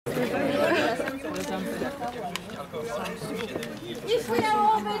If we are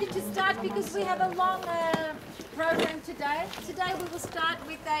all ready to start, because we have a long program today. Today we will start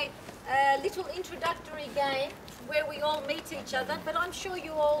with a little introductory game where we all meet each other, but I'm sure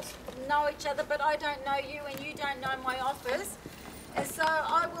you all know each other, but I don't know you and you don't know my office. And so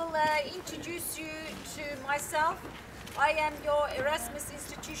I will introduce you to myself. I am your Erasmus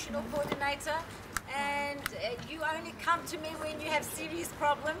Institutional Coordinator, and you only come to me when you have serious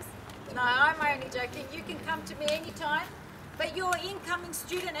problems. No, I'm only joking. You can come to me anytime. But your incoming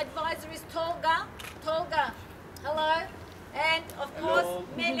student advisor is Tolga. Tolga, hello. And of course,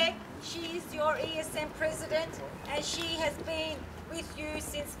 Melek, she is your ESM president, and she has been with you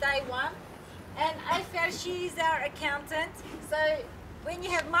since day one. And Ayfer, she is our accountant. So when you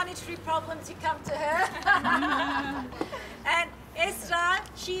have monetary problems, you come to her. And Esra,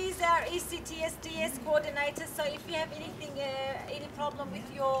 she is our ECTS-DS coordinator. So if you have anything, any problem with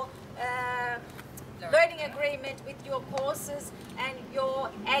your learning agreement with your courses and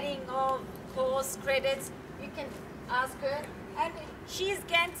your adding of course credits, you can ask her. And she is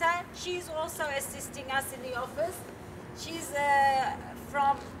Ganta. She is also assisting us in the office. She's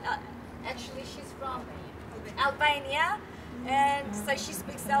from, actually she's from Albania. And so she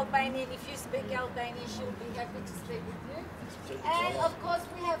speaks Albanian. If you speak Albanian, she'll be happy to speak with you. And of course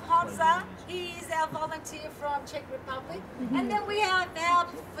we have Hamza. He is our volunteer from Czech Republic. And then we have our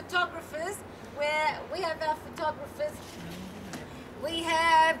photographers, where we have our photographers. We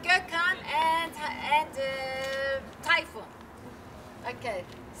have Gökhan and Tayfun. Okay,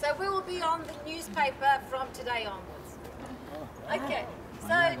 so we will be on the newspaper from today onwards. Okay.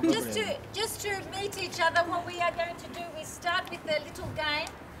 So just to meet each other, what we are going to do is start with a little game,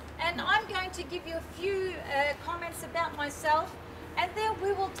 and I'm going to give you a few comments about myself, and then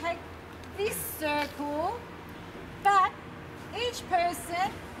we will take this circle, but each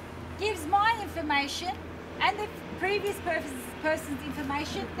person gives my information and the previous person's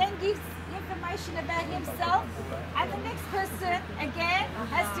information, then gives information about himself, and the next person again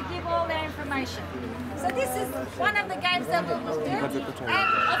has to give all their information. So this is one of the games that we will do, and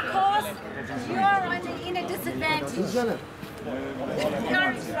of course you are in a disadvantage. You're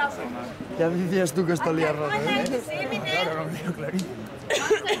in trouble. Ya decías tú que esto lía My name is Eminem.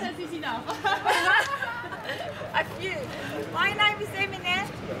 A few. My name is Eminem.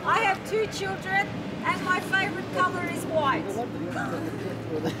 I have 2 children, and my favorite color is white.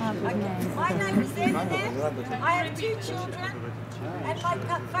 My name is Eminem. I have 2 children, and my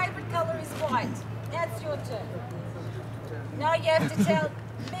favorite color is white. That's your turn. Now you have to tell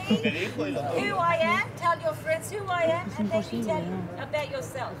me who I am, tell your friends who I am, and then you tell about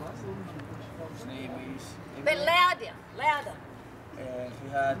yourself. His name is Eminem. But louder, louder. He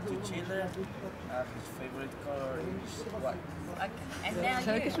had 2 children. His favorite color is white. Okay, and now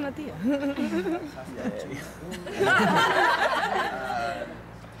 ¿Sabe que es you. una tía?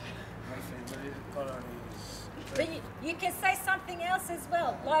 My favorite color is But you can say something else as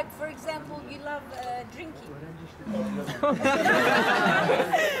well. Like, for example, you love drinking.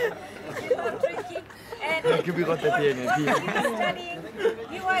 You love drinking. And ¿Qué bigote tiene, tío?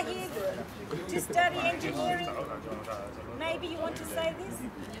 You are here to study engineering. Maybe you want to say this?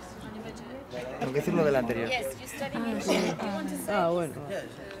 Tengo que decirlo del anterior. Yes, you're studying engineering. Do you want to say Ah, this? bueno.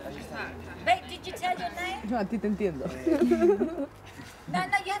 But did you tell your name? No, a ti te entiendo. No,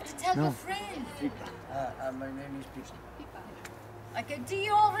 you have to tell your friend. my name is Pipa. Okay, do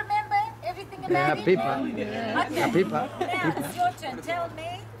you all remember everything Yeah, about him? Pipa. Okay. Pipa. Now it's your turn.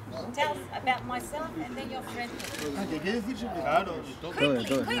 Tell about myself and then your friend. Quickly.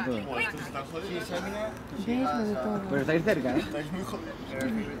 She's Eminem. She Ves lo has de todo. Pero estáis cerca, ¿eh? her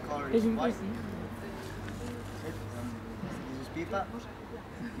favorite color Es is white. imposible. This is Pipa.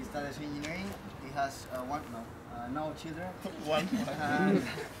 He studies engineering. He has no children. And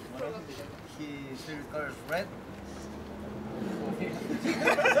his favorite color is red.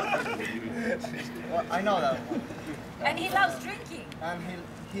 Well, I know that one. And he loves drinking. And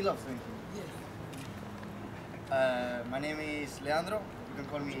he loves drinking. My name is Leandro. You can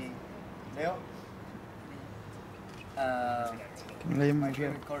call me Leo. No le My llamas Leo.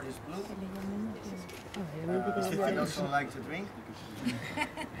 favorite color is blue. I also like to drink.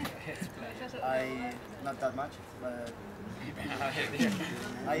 Not that much, but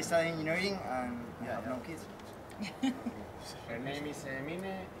I study engineering and I have no kids. Her name is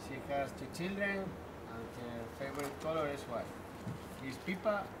Mine, she has 2 children, and her favorite color is white. He's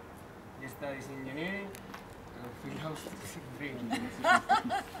Pipa, he studies engineering, and he loves drinking.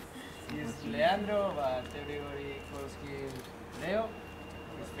 He's Leandro, but everybody calls him Leo.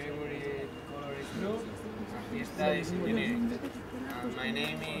 his favorite color is blue, and he studies engineering. And my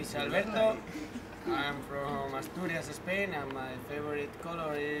name is Alberto. I'm from Asturias, Spain, and my favorite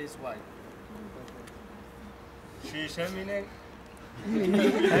color is white. She's Eminem.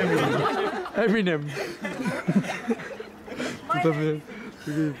 Eminem. Tabii.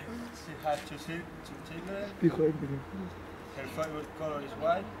 She has two children. Dijo Eminem. Her favorite color is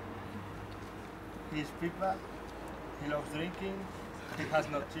white. He's Pipa. He loves drinking. He has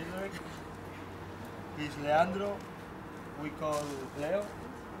no children. He's Leandro. We call Leo.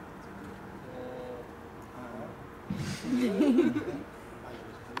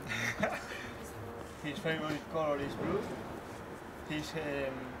 His favorite color is blue. He's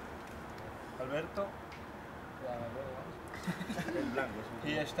Alberto.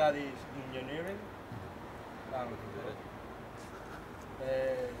 He studies engineering.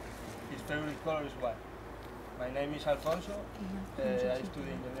 His favorite color is white. My name is Alfonso. I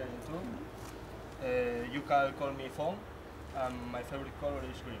study engineering too. You can call me Fon. My favorite color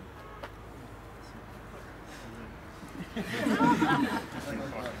is green.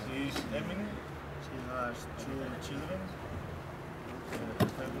 She's Emily. She has two children.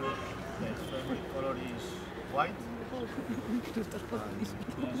 His favorite color is white.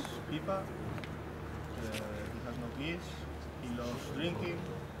 He's Pipa. He has no kids. He loves drinking.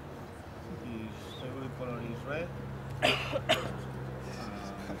 His favorite color is red.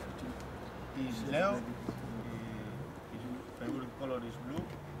 He's Leo. His favorite color is blue.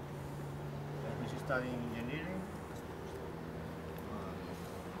 He's studying engineering.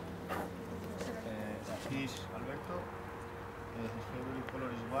 He's Alberto. His favorite color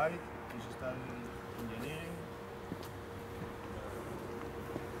is white. He's studying engineering.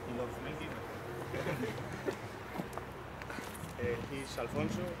 He loves drinking. He's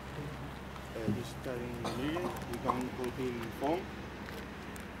Alfonso. He's studying engineering. We can call him Fon.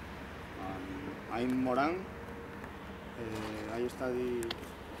 I'm Moran. I study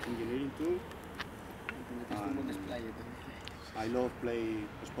engineering too. I love play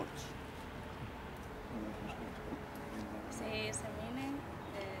sports. She is Emine.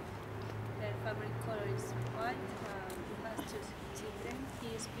 Her favorite color is white. He has two children. He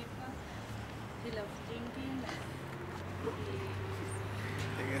is Pipa. He loves drinking.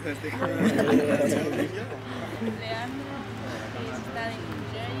 Leandro. He is studying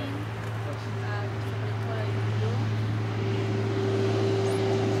engineering. His favorite color is blue.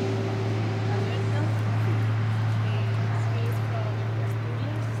 Alberto. He is from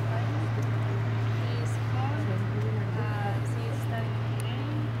Asturias, Spain. He is Juan. He is studying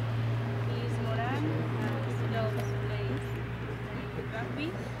engineering. He is Moran. He loves playing rugby.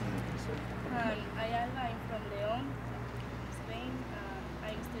 And Ayala, I'm from León, Spain.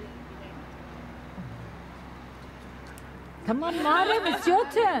 I'm studying engineering. Come on, Muharrem, it's your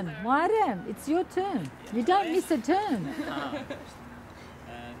turn. Muharrem, it's your turn. You don't miss a turn.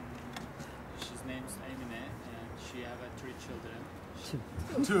 She's named Emine and she have 3 children.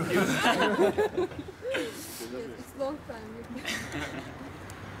 It's long time.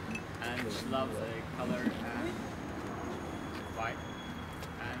 And she loves the color white.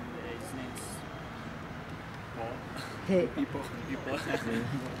 And his name's Paul. Hey. People.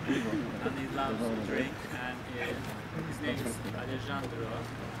 And he loves to drink. And his name is Alejandro.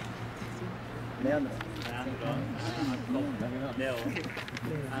 Leandro. Leo.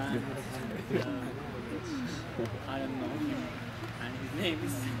 And I don't know him. And his name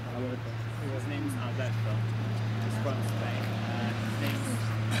is Alberto. He's from Spain. And his name is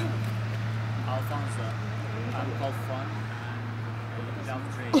Alfonso. I'm called Fun. And he loves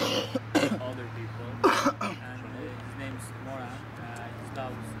drinking older people. And his name is Moran. He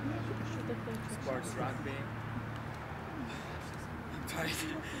loves sports rugby.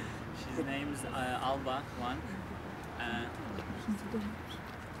 His name's Alba, one.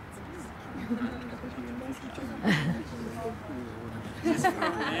 He's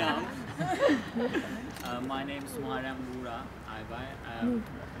from Leon. My name's Muharrem Lura Aybay.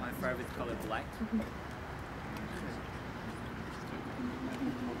 My favorite color black.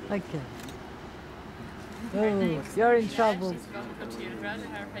 Okay. Oh, you're in trouble. She's got 2 children.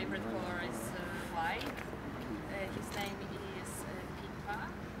 Her favorite color is white. His name is Pipa.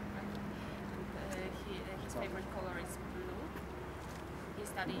 His favorite color is blue. He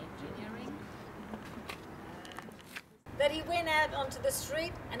studies engineering. That he went out onto the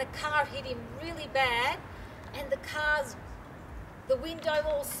street and a car hit him really bad, and the window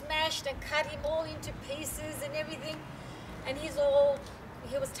all smashed and cut him all into pieces and everything, and he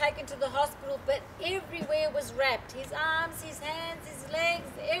was taken to the hospital, but everywhere was wrapped. His arms, his hands, his legs,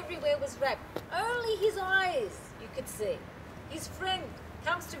 everywhere was wrapped. Only his eyes you could see. His friend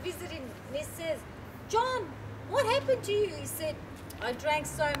comes to visit him and he says, "John, what happened to you?" He said, "I drank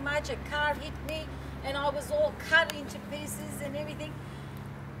so much, a car hit me and I was all cut into pieces and everything."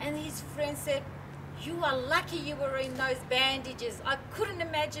 And his friend said, "You are lucky you were in those bandages. I couldn't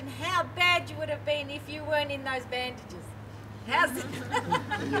imagine how bad you would have been if you weren't in those bandages." How's it?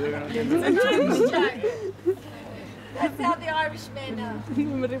 That's how the Irishmen are.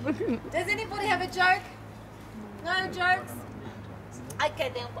 Does anybody have a joke? No jokes? Okay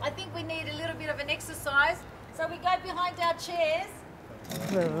then, I think we need a little bit of an exercise. So we go behind our chairs.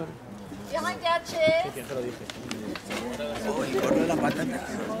 Behind our chairs.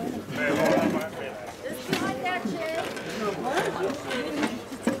 Just behind our chairs.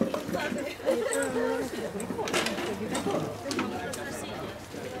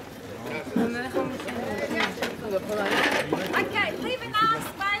 Okay, leave an arm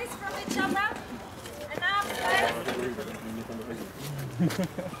space from each other. An arm space.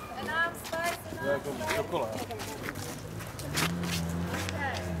 An arm space. An arm space.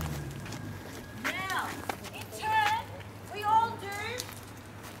 Okay. Now, in turn, we all do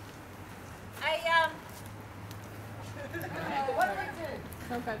a what do we do?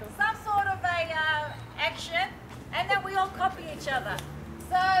 Some sort of a action, and then we all copy each other.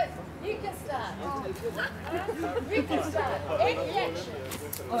 So you can start. You can start. Any action.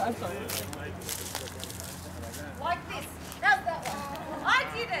 Oh, I'm sorry. Like this. How's that one? I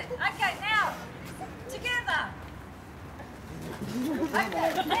did it. Okay, now together. Okay,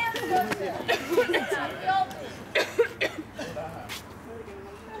 now we all do it. We all do it.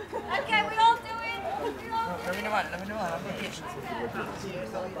 Okay, we all do it. We all do it.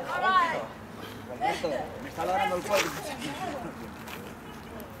 All right.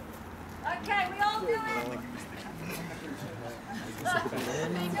 Okay, we all do it.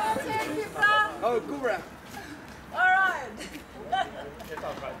 It's your turn, Pippa. Oh, Kubra. All right.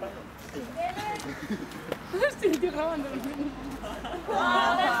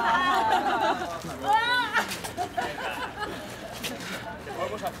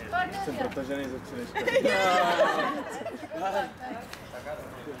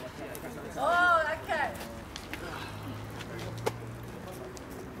 Oh, okay.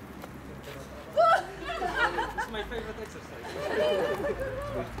 It's my favorite exercise.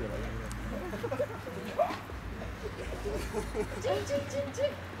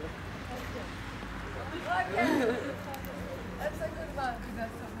 Okay. That's a good one.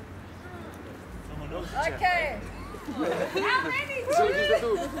 Okay. How many? Two.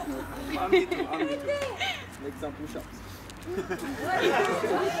 Make some push-ups.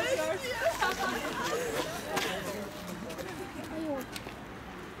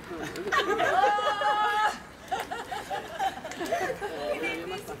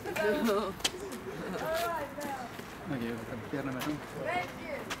 Thank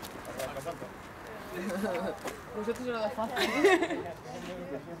you.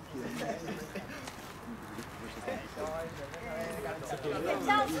 It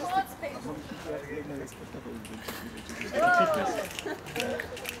sounds sports people.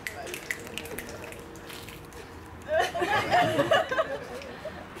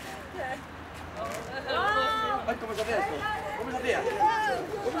 ¿Cómo se hacía esto? ¿Cómo se hacía?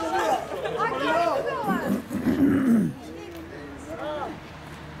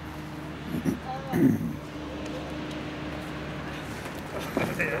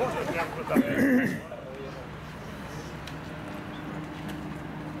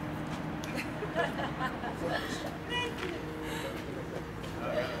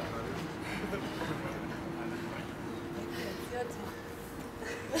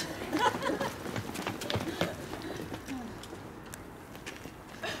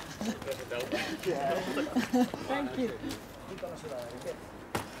 Thank you.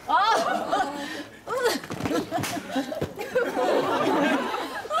 Oh!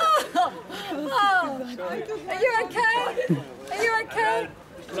 Are you okay? Are you okay?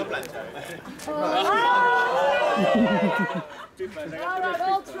 All right,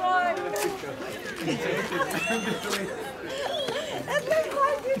 I'll try. That's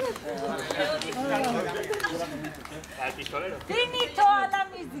quite good. Finito alla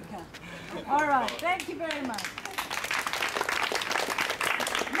musica. All right, thank you very much.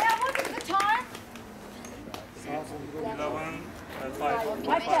 Now, what is the time? 11:05.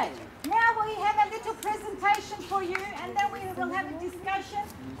 Okay. Now we have a little presentation for you, and then we will have a discussion,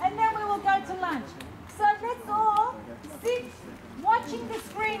 and then we will go to lunch. So let's all sit watching the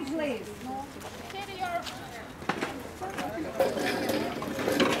screen, please.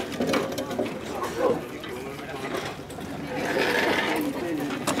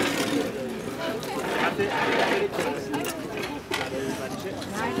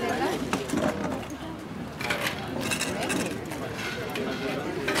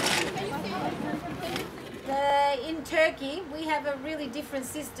 Turkey, we have a really different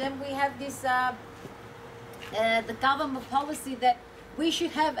system. We have this, the government policy that we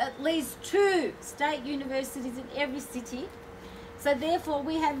should have at least 2 state universities in every city. So therefore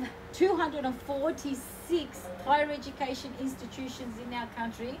we have 246 higher education institutions in our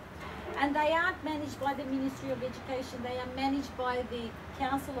country, and they aren't managed by the Ministry of Education, they are managed by the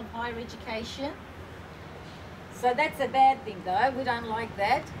Council of Higher Education. So that's a bad thing though, we don't like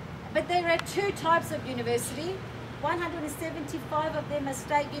that. But there are 2 types of university. 175 of them are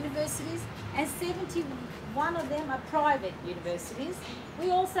state universities and 71 of them are private universities. We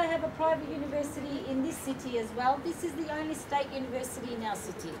also have a private university in this city as well. This is the only state university in our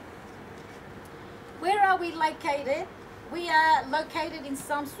city. Where are we located? We are located in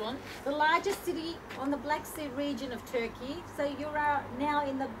Samsun, the largest city on the Black Sea region of Turkey. So you are now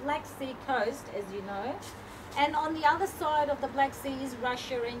in the Black Sea coast, as you know. And on the other side of the Black Sea is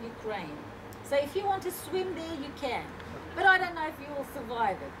Russia and Ukraine. So if you want to swim there, you can. But I don't know if you will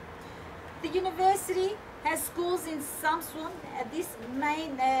survive it. The university has schools in Samsun, this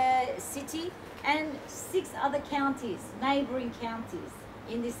main city, and 6 other counties, neighboring counties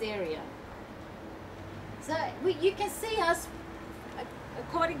in this area. So you can see us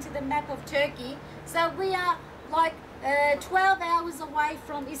according to the map of Turkey. So we are like 12 hours away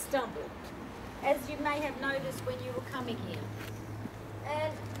from Istanbul, as you may have noticed when you were coming here.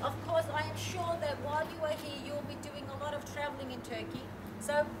 And of course, I am sure that while you are here, you'll be doing a lot of traveling in Turkey.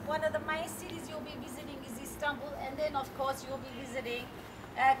 So one of the main cities you'll be visiting is Istanbul, and then of course you'll be visiting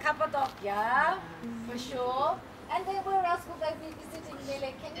Cappadocia, for sure. And then where else will they be visiting,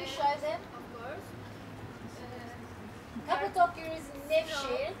 Melek? Can you show them? Of course. Cappadocia is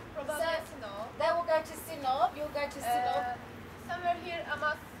Nevşehir. Probably So Sinop. they will go to Sinop, you'll go to Sinop, Somewhere here,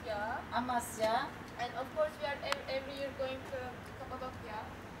 Amasya. Amasya. And of course, we are every year going to Cappadocia.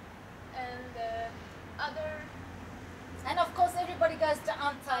 And other And of course everybody goes to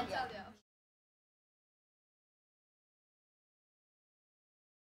Antalya. Antalya.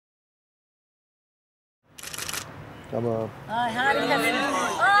 Tamam. Ay harikasın.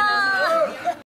 Aa!